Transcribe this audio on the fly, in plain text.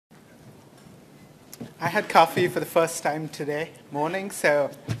I had coffee for the first time today morning, so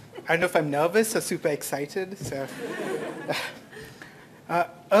I don't know if I'm nervous or super excited.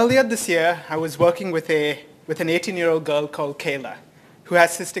 Earlier this year, I was working with an 18-year-old girl called Kayla, who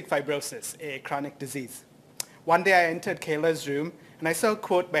has cystic fibrosis, a chronic disease. One day I entered Kayla's room, and I saw a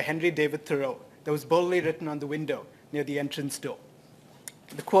quote by Henry David Thoreau that was boldly written on the window near the entrance door.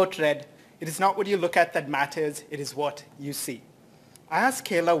 The quote read, "It is not what you look at that matters, it is what you see." I asked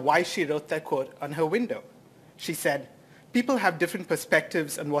Kayla why she wrote that quote on her window. She said, "People have different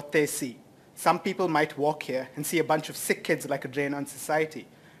perspectives on what they see. Some people might walk here and see a bunch of sick kids like a drain on society,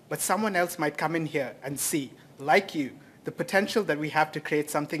 but someone else might come in here and see, like you, the potential that we have to create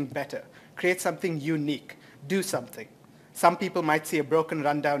something better, create something unique, do something. Some people might see a broken,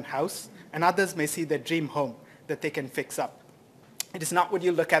 rundown house, and others may see their dream home that they can fix up. It is not what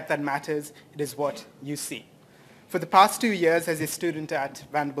you look at that matters, it is what you see." For the past 2 years as a student at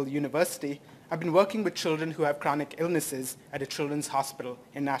Vanderbilt University, I've been working with children who have chronic illnesses at a children's hospital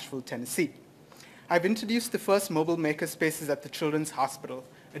in Nashville, Tennessee. I've introduced the first mobile makerspaces at the children's hospital,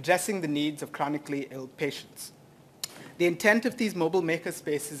 addressing the needs of chronically ill patients. The intent of these mobile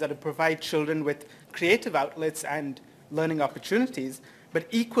makerspaces are to provide children with creative outlets and learning opportunities, but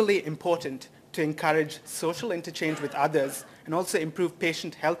equally important, to encourage social interchange with others and also improve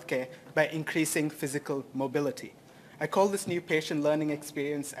patient health care by increasing physical mobility. I call this new patient learning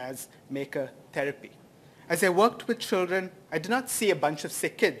experience as Maker Therapy. As I worked with children, I did not see a bunch of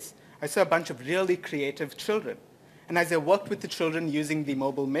sick kids. I saw a bunch of really creative children. And as I worked with the children using the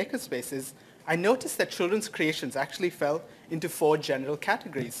mobile makerspaces, I noticed that children's creations actually fell into 4 general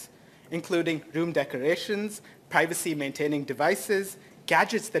categories, including room decorations, privacy maintaining devices,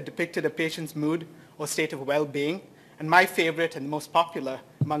 gadgets that depicted a patient's mood or state of well-being, and my favorite and most popular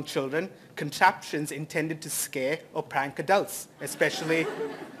among children, contraptions intended to scare or prank adults, especially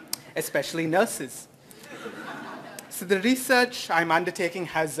nurses. So the research I'm undertaking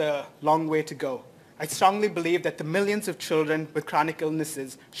has a long way to go. I strongly believe that the millions of children with chronic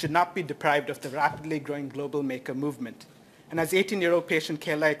illnesses should not be deprived of the rapidly growing global maker movement. And as 18-year-old patient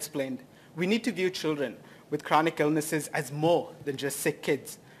Kayla explained, we need to view children with chronic illnesses as more than just sick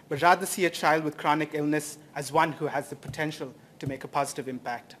kids, but rather see a child with chronic illness as one who has the potential to make a positive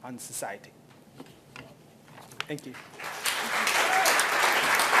impact on society. Thank you.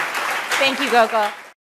 Thank you, Gokul.